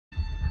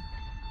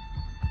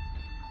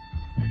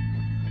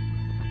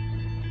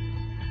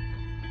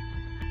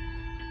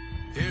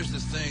Here's the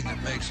thing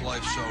that makes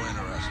life so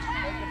interesting.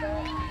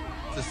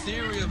 The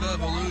theory of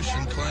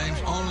evolution claims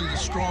only the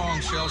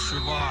strong shall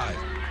survive.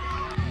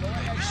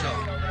 Maybe so.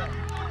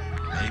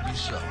 Maybe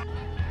so.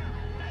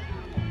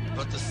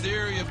 But the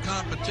theory of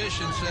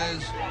competition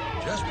says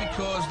just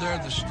because they're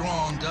the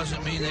strong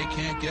doesn't mean they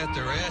can't get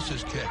their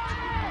asses kicked.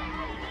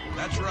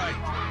 That's right.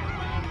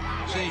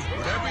 See,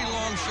 what every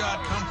long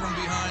shot come from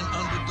behind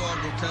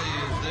underdog will tell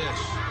you is this.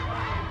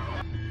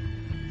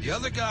 The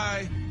other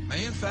guy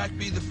may in fact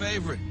be the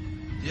favorite.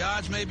 The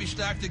odds may be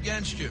stacked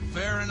against you,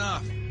 fair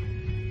enough.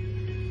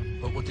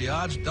 But what the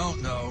odds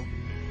don't know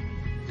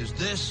is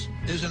this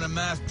isn't a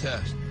math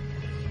test.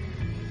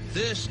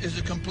 This is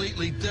a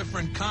completely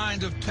different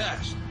kind of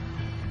test.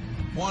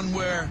 One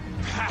where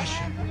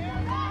passion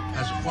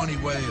has a funny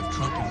way of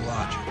trumping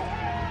logic.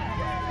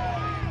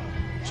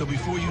 So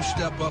before you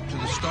step up to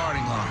the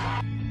starting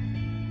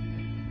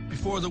line,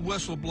 before the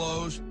whistle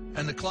blows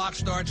and the clock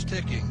starts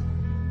ticking,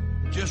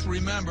 just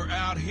remember,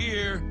 out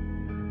here,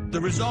 the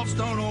results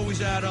don't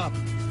always add up.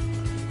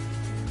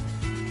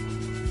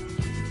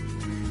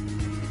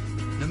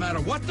 No matter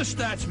what the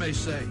stats may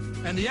say,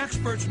 and the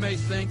experts may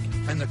think,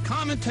 and the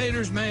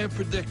commentators may have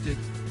predicted,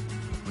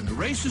 when the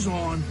race is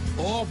on,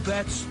 all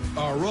bets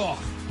are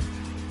off.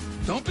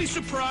 Don't be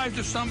surprised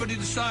if somebody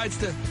decides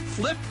to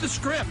flip the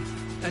script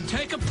and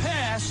take a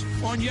pass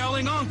on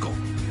yelling uncle.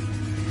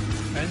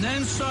 And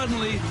then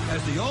suddenly,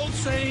 as the old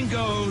saying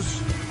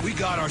goes, we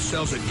got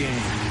ourselves a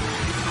game.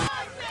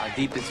 Our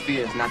deepest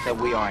fear is not that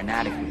we are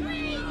inadequate.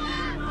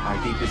 Our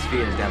deepest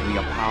fear is that we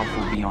are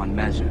powerful beyond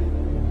measure.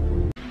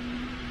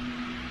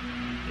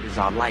 It is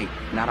our light,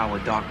 not our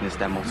darkness,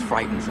 that most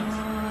frightens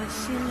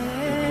us.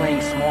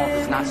 Playing small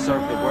does not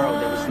serve the world.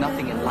 There is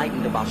nothing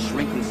enlightened about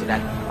shrinking so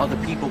that other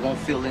people won't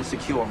feel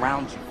insecure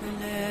around you.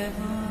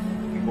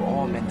 We were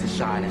all meant to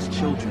shine as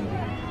children.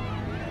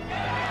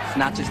 It's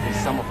not just in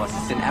some of us,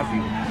 it's in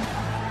everyone.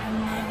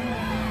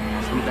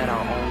 As we let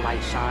our own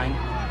light shine,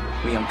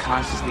 we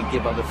unconsciously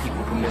give other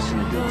people permission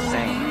to do the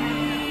same,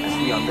 as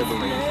we are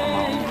liberated from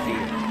our own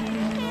fear.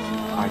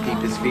 Our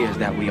deepest fear is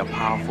that we are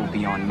powerful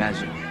beyond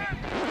measure.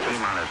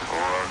 T-minus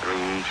 4,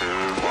 3, 2,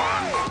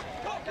 1.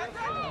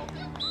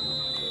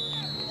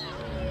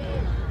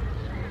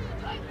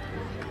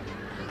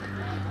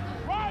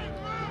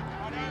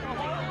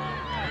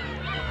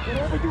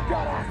 Whatever you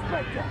got, I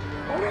respect that.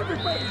 On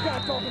everybody's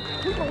got talking,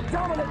 we gon'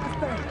 dominate this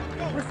thing.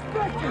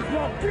 Respect is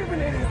not given,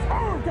 it is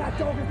earned, God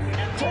talking.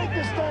 Take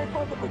this thing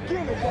from the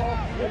beginning, dog.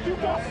 If you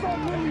got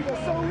something in you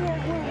that's so real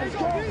with this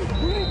game,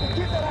 we need to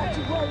get that out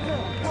you right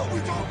now. What we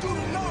gon' do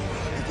tonight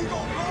is we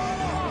gon' run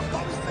out.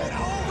 Like we said,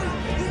 homie,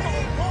 we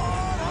gon'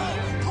 run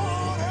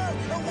out,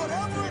 and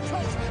whatever it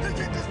takes to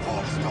get this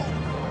party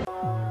started.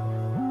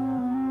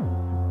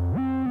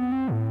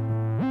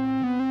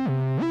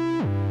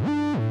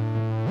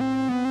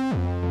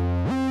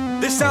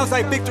 This sounds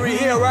like victory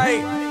here,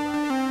 right?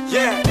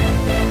 Yeah.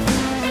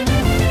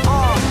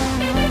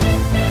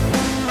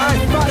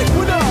 Alright, body,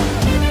 put up.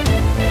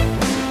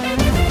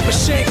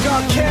 Machine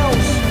gun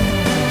kills.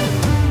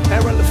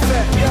 Aaron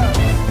Lafette, yeah.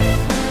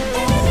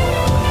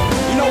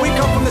 You know we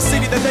come from the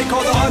city that they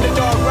call the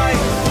underdog, right?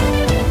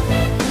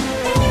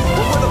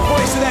 But we're the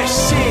voice of that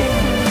shit.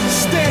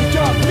 Stand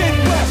up,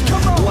 Midwest,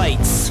 come on.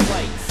 Lights.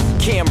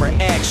 Camera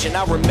action,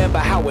 I remember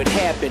how it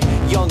happened.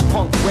 Young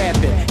punk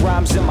rapping,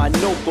 rhymes in my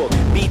notebook,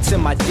 beats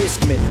in my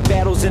Discman,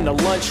 battles in the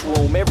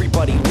lunchroom,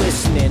 everybody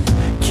listening.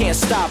 Can't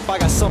stop, I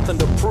got something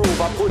to prove.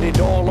 I put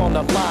it all on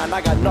the line, I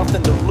got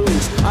nothing to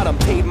lose. I done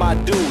paid my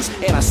dues,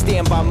 and I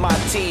stand by my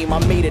team. I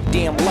made a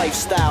damn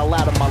lifestyle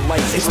out of my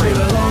life. It's been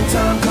a long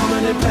time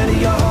coming and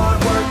plenty of hard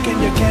work,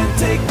 and you can't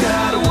take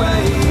that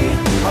away.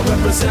 I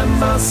represent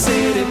my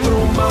city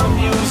through my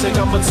music,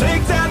 I'ma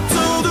take that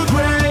to the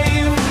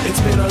grave. It's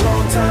been a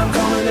long time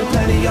coming and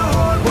plenty of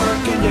hard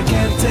work, and you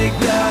can't take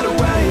that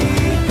away.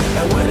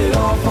 And when it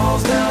all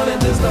falls down and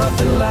there's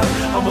nothing left,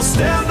 I'ma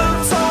stand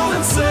up tall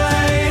and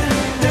say,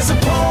 there's a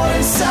part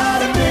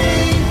inside of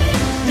me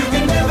you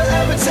can never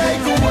ever take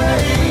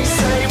away.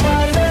 Say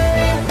my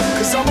name,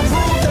 cause I'ma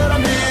prove that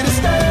I'm here to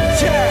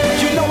stay.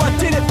 Yeah, you know I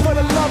did it for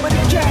the love of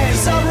the game.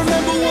 Cause I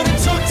remember what it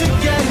took to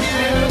get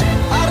here.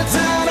 Out of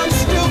town, I'm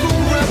still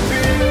gon' rep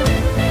here.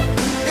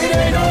 It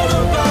ain't all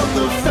about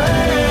the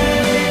fame.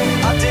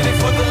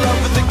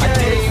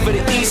 For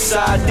the east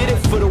side, did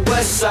it for the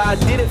west side,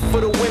 did it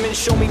for the women,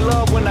 show me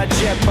love when I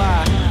jet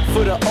by.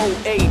 For the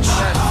OH,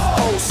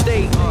 whole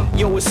state,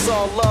 yo, it's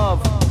all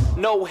love,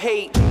 no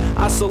hate.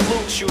 I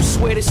salute you,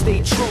 swear to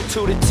stay true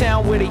to the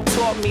town where they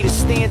taught me to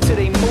stand till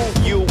they move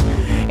you.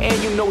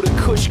 And you know the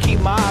kush keep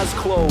my eyes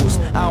closed,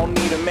 I don't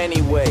need them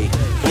anyway.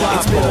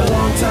 It's been a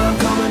long time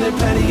coming and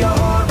plenty of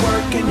hard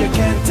work, and you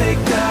can't take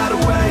that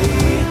away.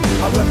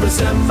 I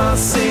represent my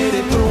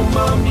city through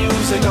my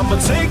music, I'ma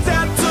take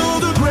that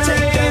to the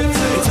grave.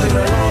 It's been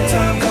a long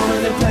time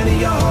coming and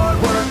plenty of hard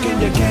work,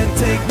 and you can't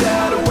take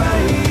that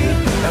away.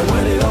 And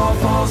when it all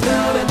falls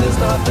down and there's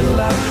nothing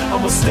left,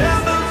 I'ma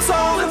stand up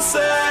tall and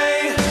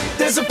say,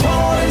 there's a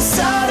part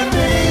inside of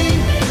me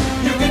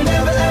you can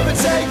never ever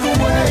take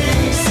away.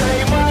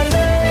 Say my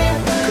name,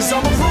 cause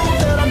I'ma prove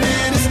that I'm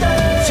here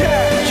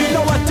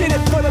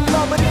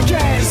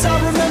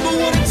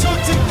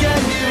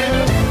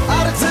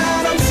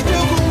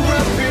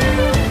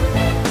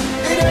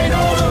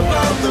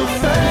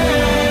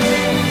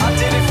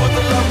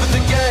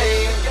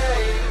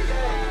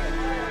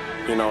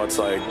it's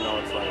like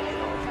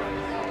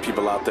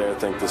people out there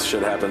think this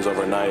shit happens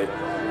overnight.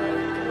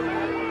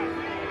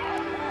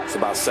 It's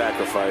about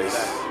sacrifice.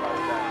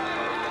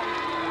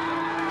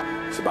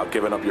 It's about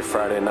giving up your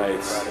Friday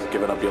nights,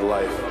 giving up your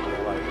life,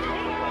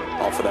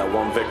 all for that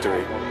one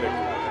victory.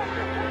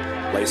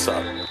 Lace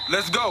up.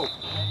 Let's go.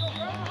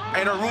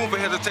 Ain't no room for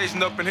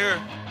hesitation up in here.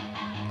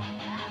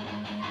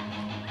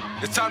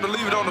 It's time to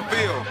leave it on the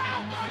field,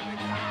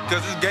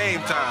 because it's game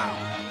time.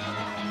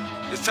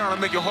 It's time to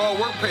make your hard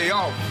work pay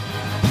off.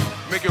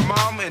 Make your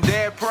mom and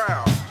dad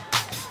proud.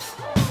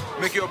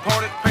 Make your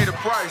opponent pay the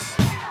price.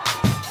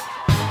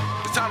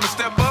 It's time to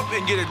step up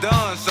and get it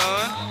done,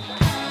 son.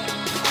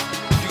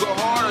 You go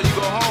hard or you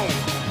go home.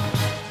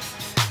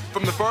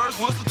 From the first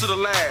whistle to the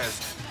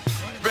last.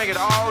 Bring it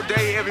all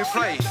day, every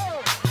play.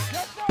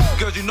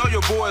 Because you know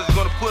your boys are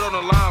gonna put on the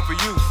line for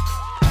you.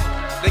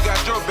 They got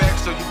your back,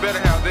 so you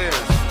better have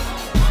theirs.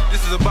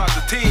 This is about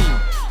the team.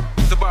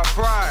 It's about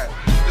pride.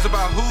 It's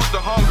about who's the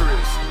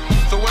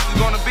hungriest. So what's it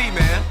gonna be,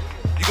 man?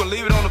 You gonna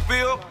leave it on the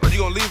field, or you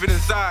gonna leave it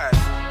inside?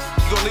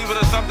 You gonna leave it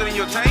or something in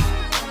your tank,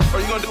 or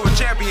you gonna do what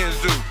champions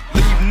do?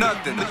 Leave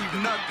nothing. Leave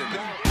nothing.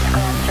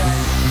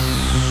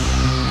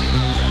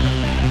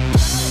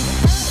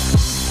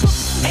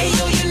 Hey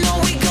yo, you know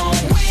we gon'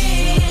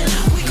 win.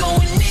 We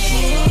going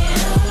in.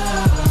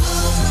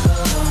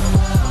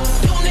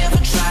 Don't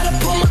ever try to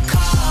pull my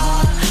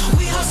card.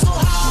 We hustle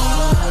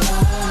hard.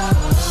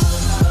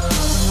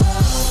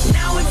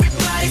 Now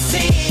everybody's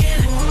in.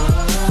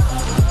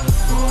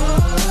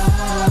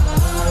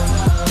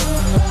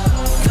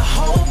 The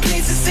whole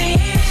place is in.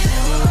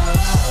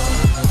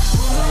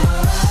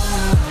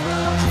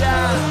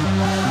 Yeah,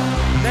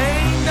 they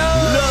ain't know.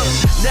 Look,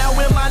 now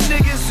where my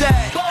niggas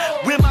at?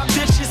 Where my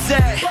bitches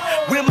at?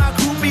 Where my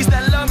groupies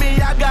that love me?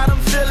 I got them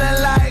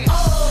feeling like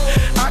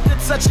I could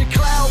touch a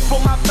cloud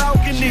from my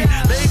balcony.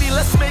 Baby,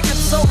 let's make a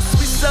toast.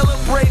 We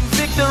celebrating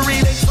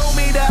victory. They told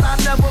me that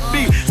I'd never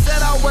be.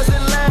 Said I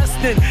wasn't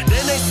lasting.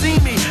 Then they see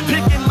me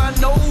picking my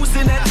nose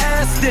in that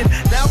Aston.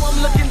 Now I'm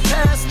looking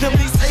past them.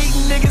 These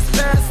hating niggas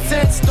past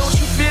tense. Don't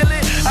you feel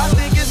it? I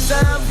think it's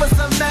time for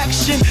some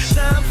action.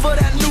 Time for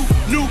that new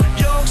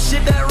York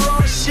shit, that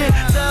raw shit.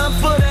 Time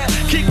for that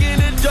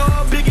kicking the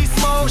door, Biggie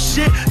Small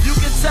shit. You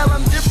can tell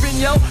I'm different,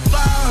 yo.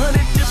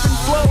 500 different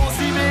flows.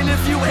 Even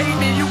if you hate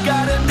me, you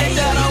gotta admit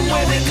that I'm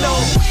winning,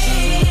 though.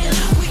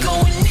 We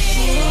going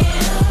in.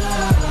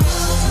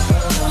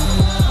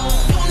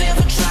 Don't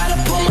ever try to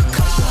pull my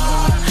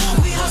card.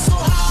 We hustle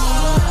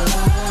hard.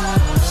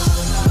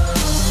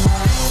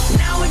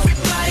 Now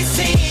everybody's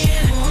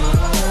in.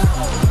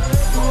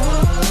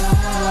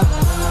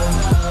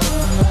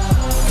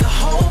 The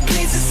whole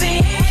place is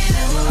in.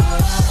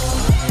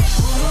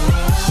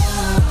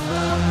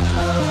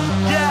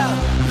 Yeah,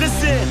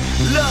 listen,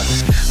 look,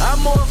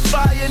 I'm on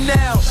fire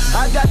now.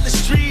 I got the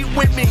street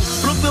with me.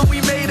 Brooklyn,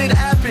 we made it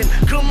happen.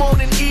 Come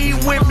on and eat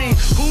with me.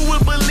 Who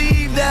would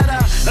believe that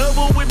I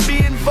ever would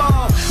be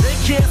involved? They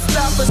can't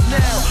stop us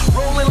now.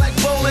 Rolling like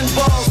bowling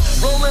balls,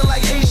 rolling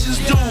like Asians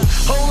do.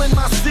 Holding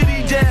my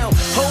city down,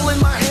 holding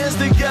my hands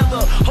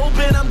together,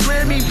 hoping I'm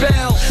Grammy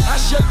bound. I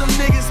shut them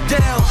niggas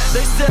down.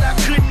 They said I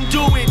couldn't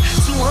do it.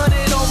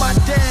 200 on my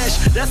dash.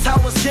 That's how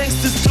us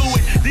gangsters do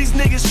it. These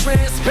niggas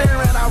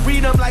transparent. I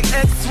read them like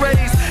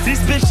X-rays.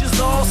 These bitches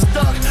all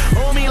stuck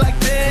on me like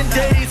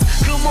Band-Aids.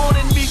 Come on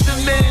and meet the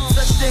man.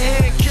 Touch the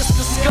hand, kiss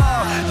the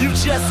scar. You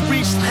just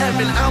reached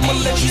heaven. I'ma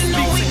let you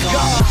speak to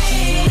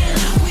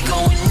God.